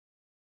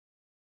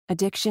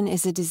Addiction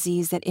is a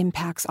disease that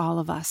impacts all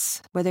of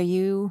us. Whether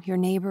you, your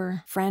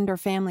neighbor, friend, or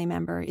family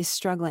member is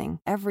struggling,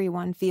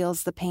 everyone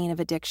feels the pain of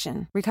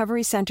addiction.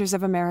 Recovery Centers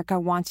of America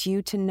wants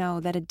you to know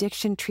that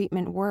addiction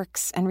treatment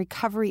works and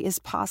recovery is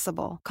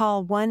possible.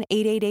 Call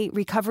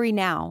 1-888-RECOVERY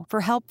now for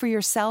help for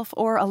yourself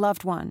or a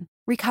loved one.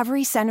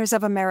 Recovery Centers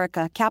of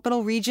America,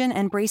 Capital Region,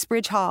 and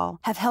Bracebridge Hall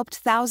have helped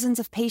thousands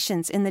of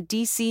patients in the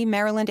D.C.,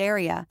 Maryland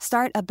area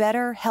start a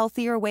better,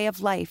 healthier way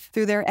of life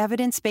through their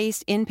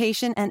evidence-based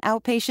inpatient and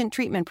outpatient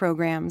treatment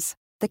programs.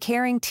 The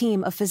caring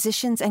team of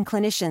physicians and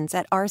clinicians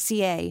at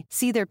RCA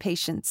see their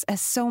patients as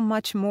so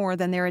much more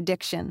than their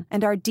addiction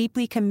and are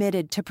deeply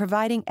committed to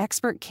providing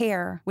expert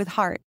care with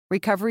heart.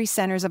 Recovery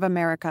Centers of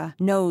America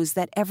knows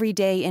that every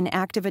day in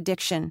active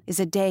addiction is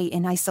a day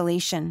in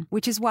isolation,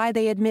 which is why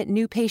they admit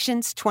new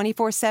patients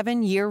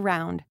 24/7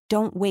 year-round.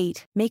 Don't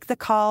wait. Make the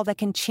call that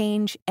can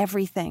change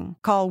everything.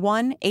 Call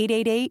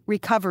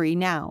 1-888-RECOVERY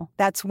now.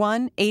 That's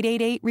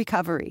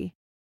 1-888-RECOVERY.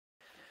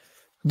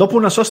 Dopo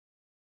una sosta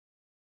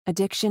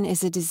Addiction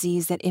is a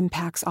disease that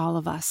impacts all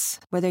of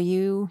us. Whether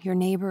you, your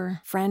neighbor,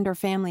 friend, or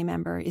family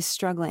member is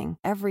struggling,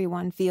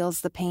 everyone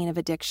feels the pain of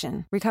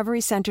addiction.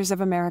 Recovery Centers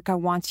of America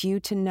wants you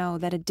to know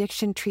that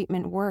addiction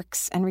treatment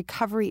works and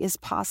recovery is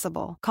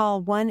possible.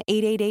 Call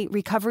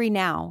 1-888-RECOVERY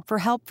now for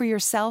help for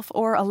yourself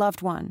or a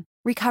loved one.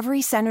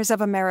 Recovery Centers of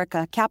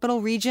America,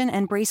 Capital Region,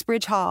 and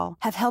Bracebridge Hall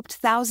have helped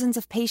thousands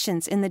of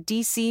patients in the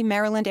D.C.,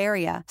 Maryland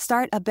area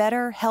start a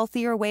better,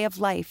 healthier way of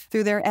life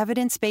through their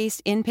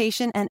evidence-based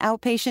inpatient and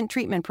outpatient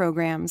treatment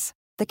programs.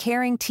 The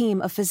caring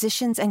team of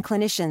physicians and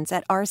clinicians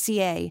at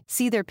RCA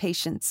see their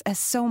patients as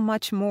so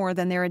much more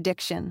than their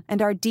addiction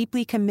and are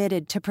deeply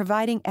committed to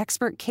providing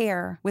expert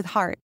care with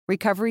heart.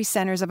 Recovery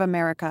Centers of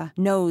America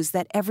knows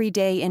that every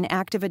day in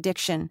active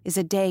addiction is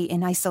a day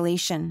in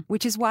isolation,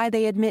 which is why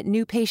they admit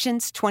new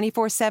patients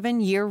 24/7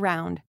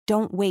 year-round.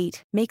 Don't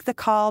wait. Make the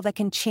call that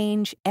can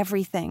change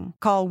everything.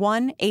 Call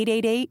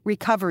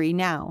 1-888-RECOVERY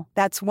now.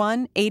 That's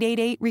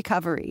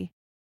 1-888-RECOVERY.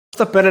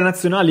 per le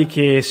nazionali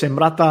che è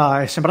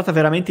sembrata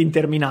veramente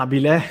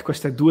interminabile,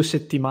 queste 2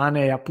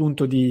 settimane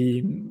appunto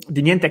di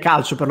niente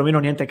calcio, perlomeno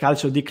niente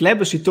calcio di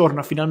club. Si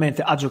torna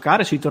finalmente a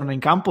giocare, si torna in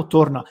campo,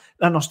 torna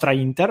la nostra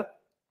Inter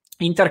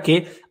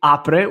che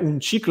apre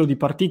un ciclo di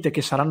partite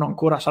che sarà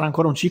ancora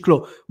un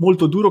ciclo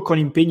molto duro, con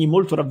impegni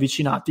molto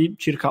ravvicinati,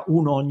 circa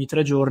uno ogni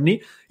 3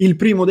 giorni, il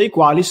primo dei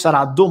quali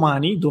sarà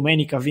domani,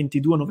 domenica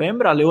 22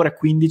 novembre alle ore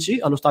 15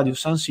 allo stadio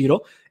San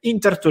Siro,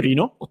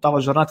 Inter-Torino, 8ª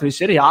giornata di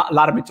Serie A.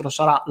 L'arbitro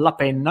sarà la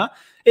Penna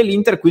e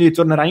l'Inter quindi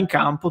tornerà in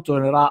campo,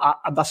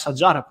 tornerà ad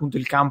assaggiare appunto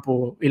il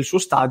campo e il suo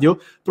stadio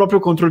proprio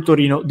contro il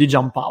Torino di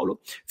Giampaolo.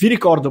 Vi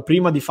ricordo,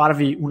 prima di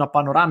farvi una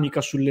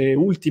panoramica sulle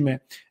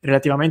ultime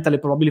relativamente alle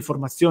probabili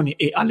formazioni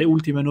e alle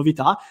ultime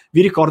novità,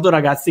 vi ricordo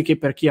ragazzi che,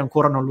 per chi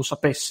ancora non lo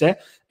sapesse,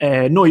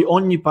 noi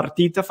ogni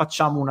partita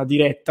facciamo una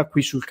diretta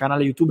qui sul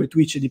canale YouTube e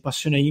Twitch di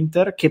Passione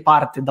Inter, che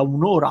parte da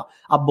un'ora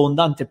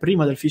abbondante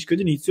prima del fischio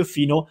d'inizio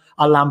fino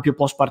all'ampio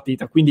post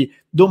partita. Quindi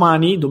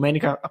domani,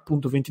 domenica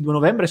appunto 22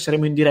 novembre,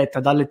 saremo in diretta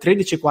dalle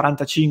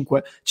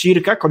 13:45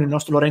 circa con il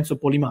nostro Lorenzo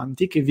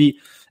Polimanti, che vi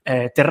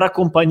terrà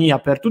compagnia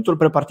per tutto il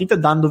pre-partita,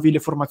 dandovi le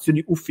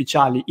formazioni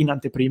ufficiali in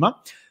anteprima.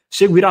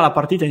 Seguirà la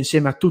partita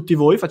insieme a tutti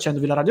voi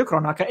facendovi la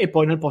radiocronaca, e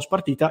poi nel post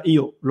partita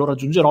io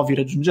vi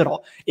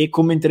raggiungerò e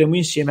commenteremo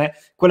insieme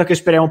quella che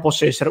speriamo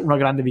possa essere una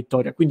grande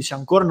vittoria. Quindi se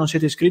ancora non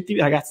siete iscritti,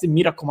 ragazzi,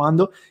 mi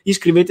raccomando,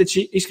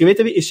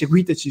 iscrivetevi e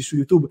seguiteci su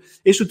YouTube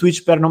e su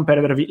Twitch per non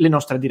perdervi le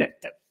nostre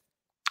dirette.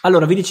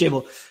 Allora, vi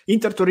dicevo,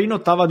 Inter-Torino,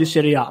 8ª di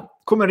Serie A.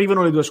 Come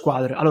arrivano le due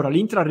squadre? Allora,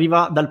 l'Inter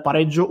arriva dal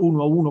pareggio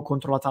 1-1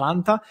 contro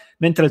l'Atalanta,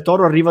 mentre il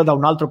Toro arriva da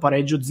un altro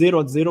pareggio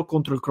 0-0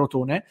 contro il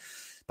Crotone,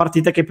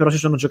 partite che però si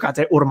sono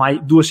giocate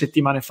ormai 2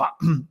 settimane fa.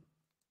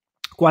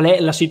 Qual è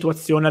la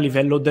situazione a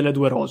livello delle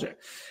due rose?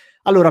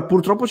 Allora,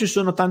 purtroppo ci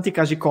sono tanti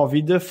casi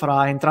Covid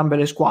fra entrambe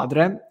le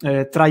squadre.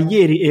 Tra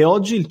ieri e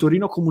oggi il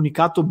Torino ha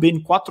comunicato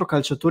ben 4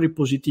 calciatori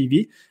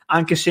positivi,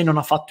 anche se non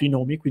ha fatto i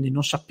nomi, quindi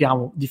non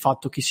sappiamo di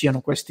fatto chi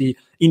siano questi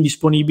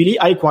indisponibili,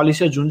 ai quali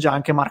si aggiunge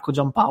anche Marco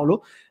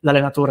Giampaolo,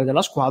 l'allenatore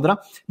della squadra,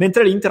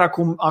 mentre l'Inter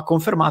ha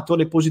confermato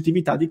le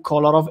positività di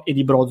Kolarov e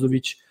di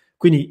Brozovic.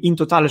 Quindi in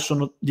totale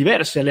sono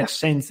diverse le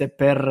assenze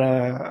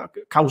per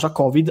causa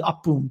Covid,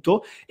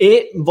 appunto,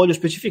 e voglio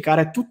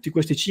specificare tutti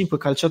questi 5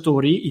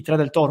 calciatori, i 3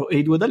 del Toro e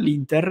i 2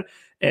 dell'Inter,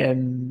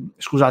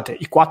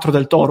 i 4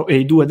 del Toro e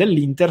i 2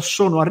 dell'Inter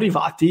sono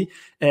arrivati,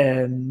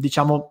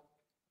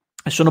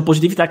 sono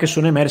positività che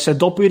sono emerse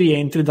dopo i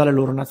rientri dalle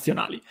loro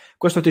nazionali.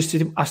 Questo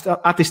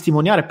a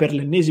testimoniare per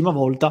l'ennesima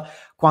volta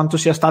quanto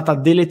sia stata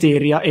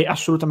deleteria e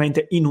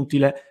assolutamente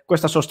inutile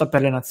questa sosta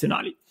per le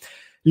nazionali.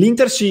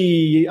 L'Inter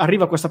si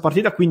arriva a questa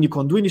partita quindi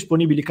con 2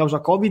 indisponibili causa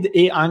Covid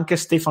e anche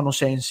Stefano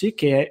Sensi,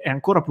 che è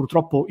ancora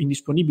purtroppo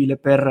indisponibile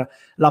per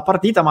la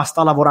partita, ma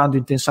sta lavorando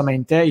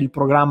intensamente. Il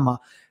programma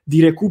di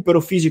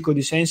recupero fisico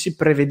di Sensi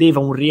prevedeva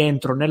un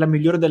rientro nella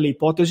migliore delle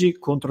ipotesi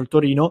contro il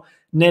Torino,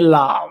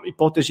 nella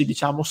ipotesi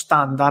diciamo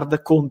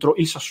standard contro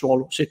il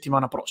Sassuolo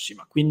settimana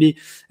prossima, quindi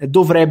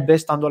dovrebbe,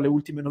 stando alle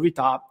ultime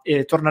novità,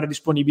 tornare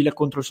disponibile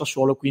contro il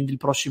Sassuolo, quindi il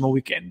prossimo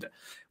weekend.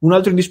 Un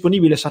altro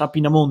indisponibile sarà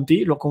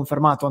Pinamonti, lo ha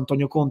confermato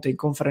Antonio Conte in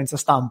conferenza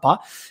stampa,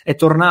 è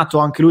tornato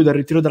anche lui dal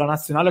ritiro della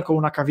nazionale con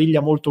una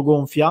caviglia molto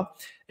gonfia.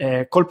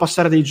 Col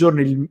passare dei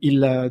giorni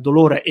il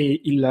dolore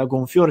e il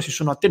gonfiore si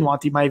sono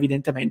attenuati, ma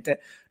evidentemente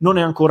non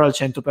è ancora al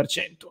 100%.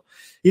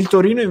 Il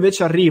Torino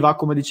invece arriva,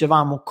 come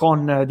dicevamo,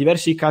 con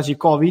diversi casi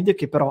Covid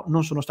che però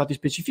non sono stati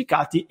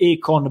specificati e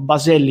con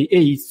Baselli e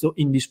Izzo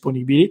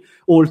indisponibili,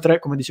 oltre,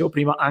 come dicevo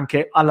prima,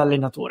 anche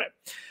all'allenatore.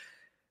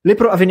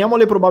 Veniamo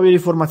alle probabili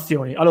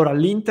formazioni. Allora,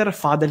 l'Inter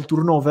fa del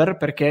turnover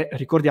perché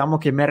ricordiamo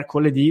che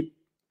mercoledì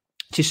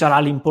ci sarà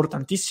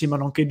l'importantissima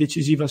nonché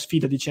decisiva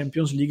sfida di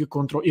Champions League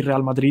contro il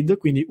Real Madrid,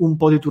 quindi un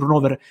po' di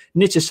turnover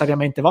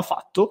necessariamente va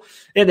fatto.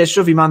 E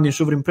adesso vi mando in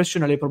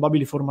sovrimpressione le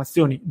probabili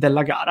formazioni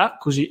della gara,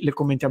 così le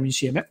commentiamo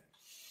insieme.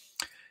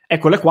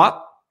 Eccole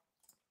qua.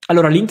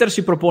 Allora, l'Inter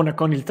si propone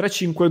con il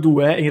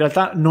 3-5-2, in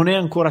realtà non è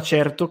ancora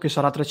certo che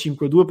sarà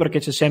 3-5-2 perché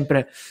c'è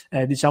sempre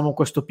diciamo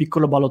questo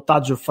piccolo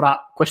ballottaggio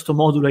fra questo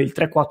modulo e il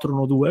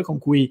 3-4-1-2 con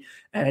cui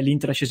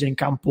l'Inter è scesa in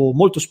campo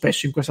molto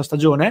spesso in questa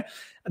stagione.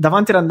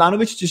 Davanti a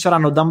Handanovic ci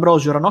saranno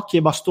D'Ambrosio, Ranocchi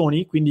e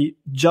Bastoni, quindi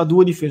già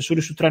 2 difensori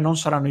su 3 non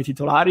saranno i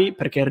titolari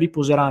perché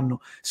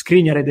riposeranno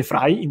Skriniar e De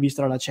Vrij in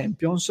vista della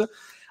Champions.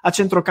 A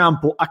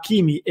centrocampo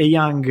Hakimi e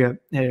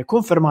Young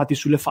confermati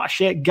sulle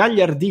fasce,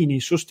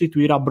 Gagliardini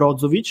sostituirà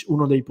Brozovic,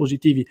 uno dei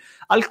positivi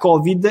al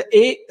Covid,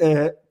 e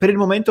per il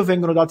momento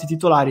vengono dati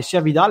titolari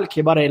sia Vidal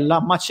che Barella,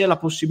 ma c'è la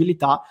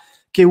possibilità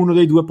che uno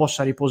dei due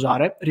possa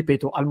riposare.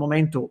 Ripeto, al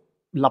momento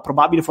la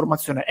probabile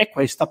formazione è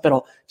questa,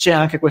 però c'è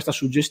anche questa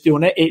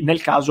suggestione e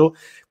nel caso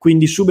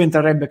quindi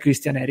subentrerebbe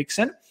Christian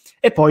Eriksen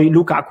e poi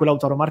Lukaku e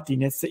Lautaro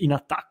Martinez in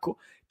attacco.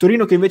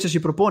 Torino che invece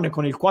si propone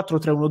con il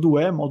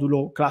 4-3-1-2,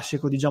 modulo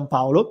classico di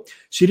Giampaolo,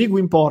 Sirigu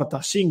in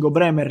porta, Singo,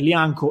 Bremer,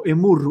 Lianco e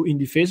Murru in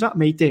difesa,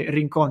 Meite,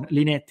 Rincon,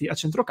 Linetti a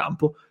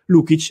centrocampo,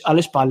 Lukic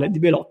alle spalle di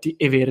Belotti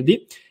e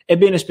Verdi. È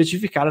bene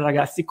specificare,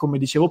 ragazzi, come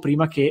dicevo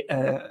prima, che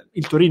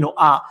il Torino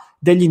ha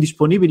degli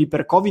indisponibili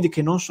per Covid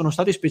che non sono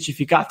stati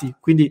specificati,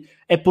 quindi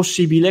è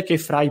possibile che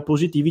fra i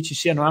positivi ci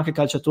siano anche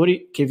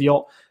calciatori che vi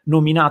ho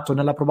nominato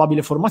nella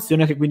probabile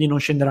formazione che quindi non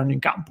scenderanno in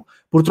campo.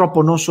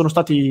 Purtroppo non sono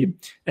stati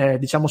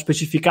diciamo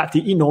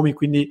specificati i nomi,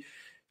 quindi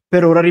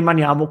per ora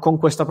rimaniamo con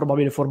questa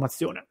probabile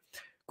formazione.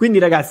 Quindi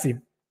ragazzi,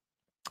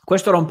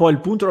 questo era un po'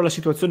 il punto della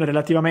situazione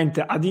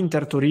relativamente ad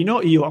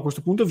Inter-Torino. Io a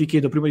questo punto vi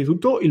chiedo prima di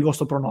tutto il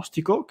vostro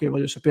pronostico, che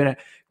voglio sapere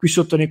qui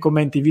sotto nei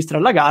commenti in vista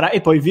della gara,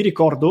 e poi vi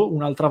ricordo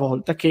un'altra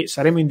volta che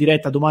saremo in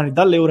diretta domani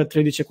dalle ore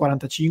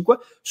 13:45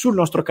 sul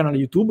nostro canale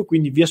YouTube,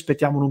 quindi vi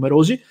aspettiamo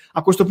numerosi.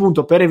 A questo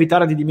punto, per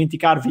evitare di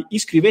dimenticarvi,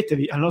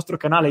 iscrivetevi al nostro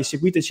canale e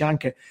seguiteci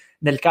anche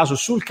nel caso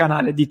sul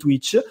canale di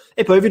Twitch,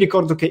 e poi vi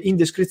ricordo che in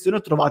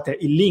descrizione trovate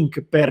il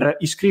link per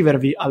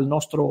iscrivervi al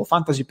nostro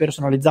fantasy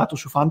personalizzato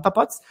su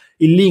Fantapaz,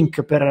 il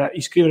link per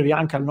iscrivervi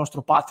anche al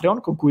nostro Patreon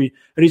con cui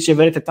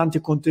riceverete tanti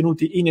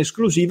contenuti in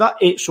esclusiva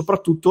e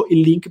soprattutto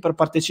il link per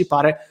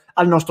partecipare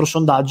al nostro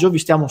sondaggio. Vi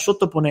stiamo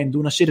sottoponendo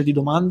una serie di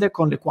domande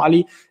con le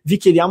quali vi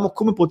chiediamo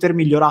come poter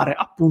migliorare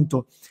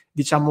appunto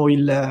diciamo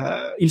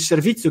il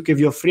servizio che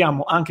vi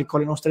offriamo anche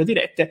con le nostre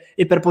dirette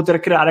e per poter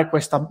creare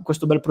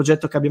questo bel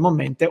progetto che abbiamo in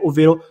mente,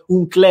 ovvero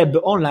un club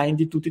online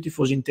di tutti i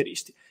tifosi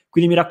interisti.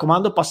 Quindi mi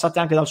raccomando, passate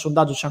anche dal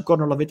sondaggio se ancora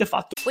non l'avete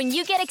fatto. When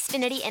you get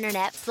Xfinity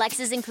Internet, Flex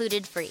is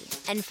included free,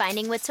 and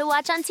finding what to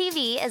watch on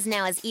TV is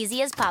now as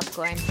easy as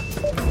popcorn.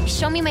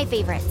 Show me my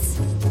favorites.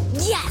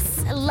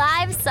 Yes,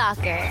 live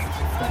soccer.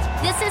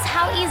 This is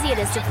how easy it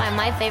is to find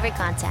my favorite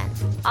content,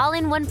 all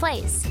in one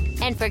place.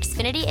 And for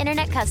Xfinity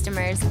Internet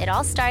customers, it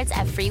all starts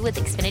at free with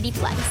Xfinity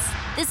Flex.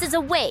 This is a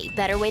way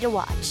better way to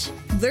watch.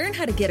 Learn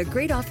how to get a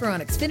great offer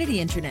on Xfinity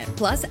Internet.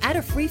 Plus, add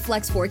a free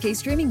Flex 4K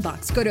streaming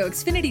box. Go to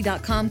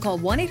Xfinity.com, call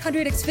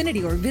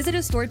 1-800-XFINITY or visit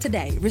a store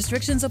today.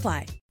 Restrictions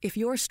apply. If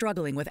you're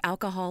struggling with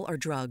alcohol or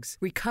drugs,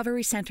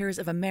 Recovery Centers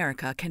of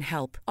America can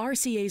help.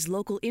 RCA's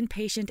local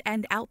inpatient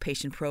and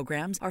outpatient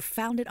programs are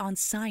founded on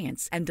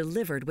science and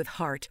delivered with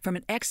heart from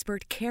an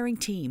expert caring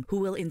team who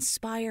will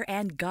inspire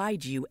and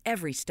guide you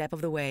every step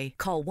of the way.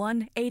 Call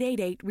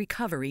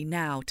 1-888-RECOVERY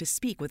now to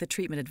speak with a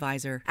treatment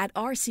advisor. At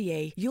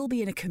RCA, you'll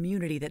be in a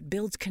community that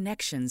builds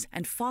connections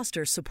and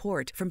fosters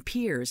support from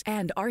peers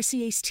and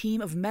RCA's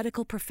team of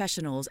medical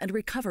professionals and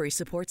recovery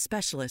support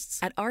specialists.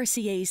 At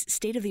RCA's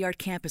state-of-the-art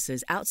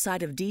campuses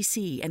outside of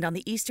D.C. and on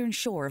the Eastern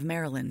Shore of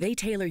Maryland, they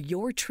tailor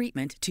your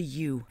treatment to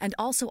you and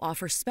also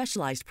offer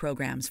specialized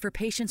programs for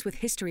patients with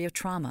history of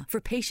trauma,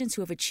 for patients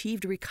who have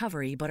achieved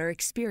recovery but are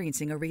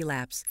experiencing a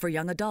relapse, for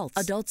young adults,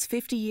 adults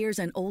 50 years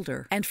and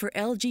older, and for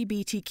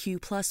LGBTQ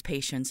plus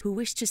patients who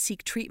wish to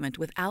seek treatment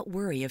without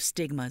worry of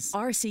stigmas.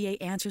 RCA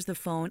answers the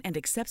phone and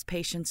accepts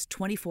patients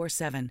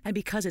 24/7. And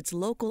because it's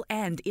local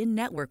and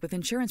in-network with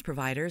insurance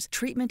providers,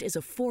 treatment is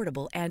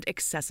affordable and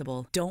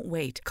accessible. Don't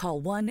wait.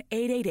 Call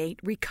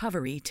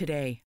 1-888-RECOVERY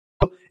today.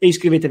 E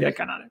iscrivetevi al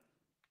canale.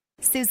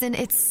 Susan,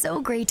 it's so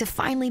great to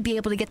finally be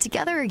able to get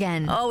together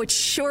again. Oh, it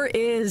sure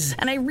is.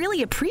 And I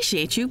really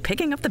appreciate you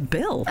picking up the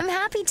bill. I'm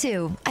happy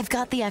to. I've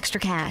got the extra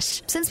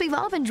cash. Since we've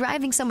all been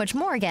driving so much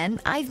more again,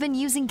 I've been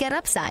using Get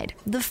Upside,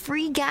 the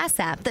free gas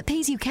app that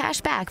pays you cash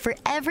back for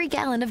every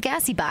gallon of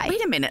gas you buy.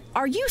 Wait a minute.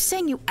 Are you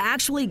saying you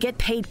actually get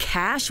paid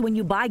cash when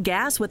you buy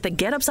gas with the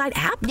Get Upside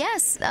app?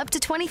 Yes, up to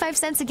 25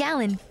 cents a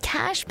gallon,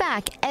 cash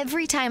back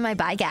every time I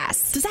buy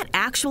gas. Does that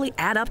actually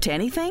add up to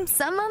anything?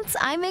 Some months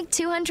I make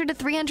 $200 to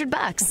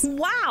 $300.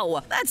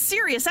 Wow, that's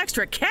serious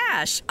extra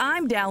cash.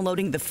 I'm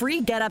downloading the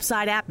free Get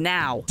Upside app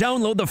now.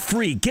 Download the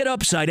free Get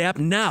Upside app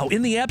now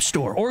in the App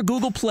Store or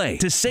Google Play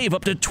to save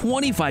up to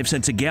 25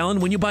 cents a gallon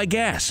when you buy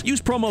gas.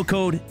 Use promo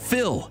code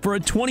PHIL for a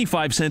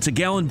 25 cents a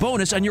gallon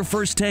bonus on your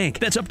first tank.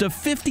 That's up to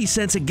 50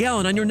 cents a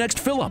gallon on your next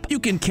fill-up. You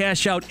can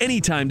cash out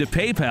anytime to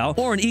PayPal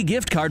or an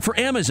e-gift card for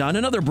Amazon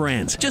and other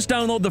brands. Just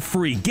download the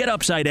free Get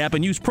Upside app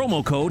and use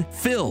promo code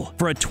PHIL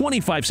for a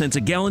 25 cents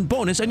a gallon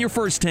bonus on your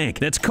first tank.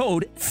 That's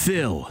code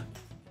PHIL.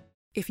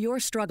 If you're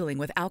struggling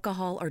with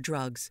alcohol or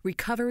drugs,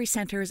 Recovery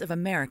Centers of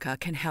America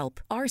can help.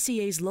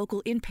 RCA's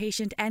local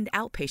inpatient and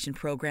outpatient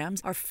programs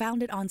are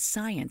founded on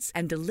science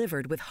and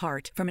delivered with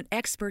heart from an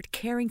expert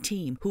caring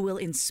team who will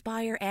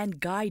inspire and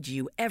guide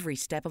you every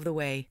step of the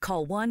way.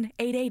 Call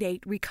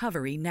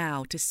 1-888-RECOVERY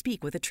now to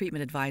speak with a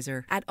treatment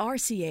advisor. At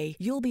RCA,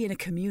 you'll be in a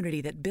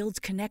community that builds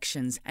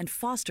connections and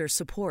fosters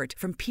support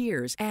from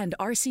peers and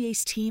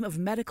RCA's team of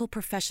medical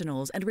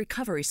professionals and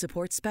recovery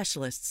support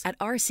specialists. At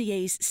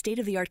RCA's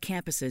state-of-the-art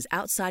campuses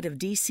outside of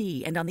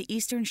D.C. and on the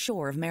eastern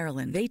shore of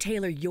Maryland, they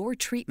tailor your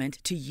treatment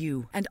to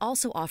you and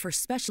also offer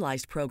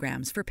specialized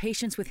programs for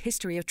patients with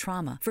history of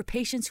trauma, for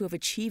patients who have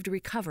achieved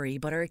recovery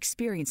but are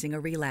experiencing a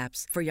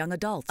relapse, for young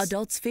adults,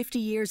 adults 50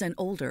 years and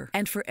older,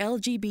 and for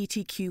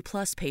LGBTQ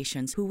plus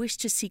patients who wish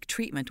to seek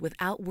treatment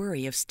without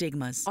worry of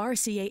stigmas.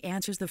 RCA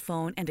answers the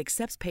phone and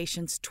accepts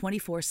patients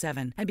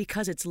 24/7. And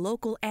because it's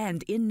local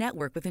and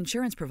in-network with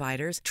insurance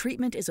providers,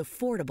 treatment is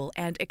affordable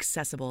and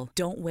accessible.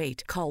 Don't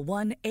wait. Call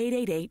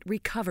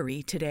 1-888-RECOVERY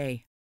today.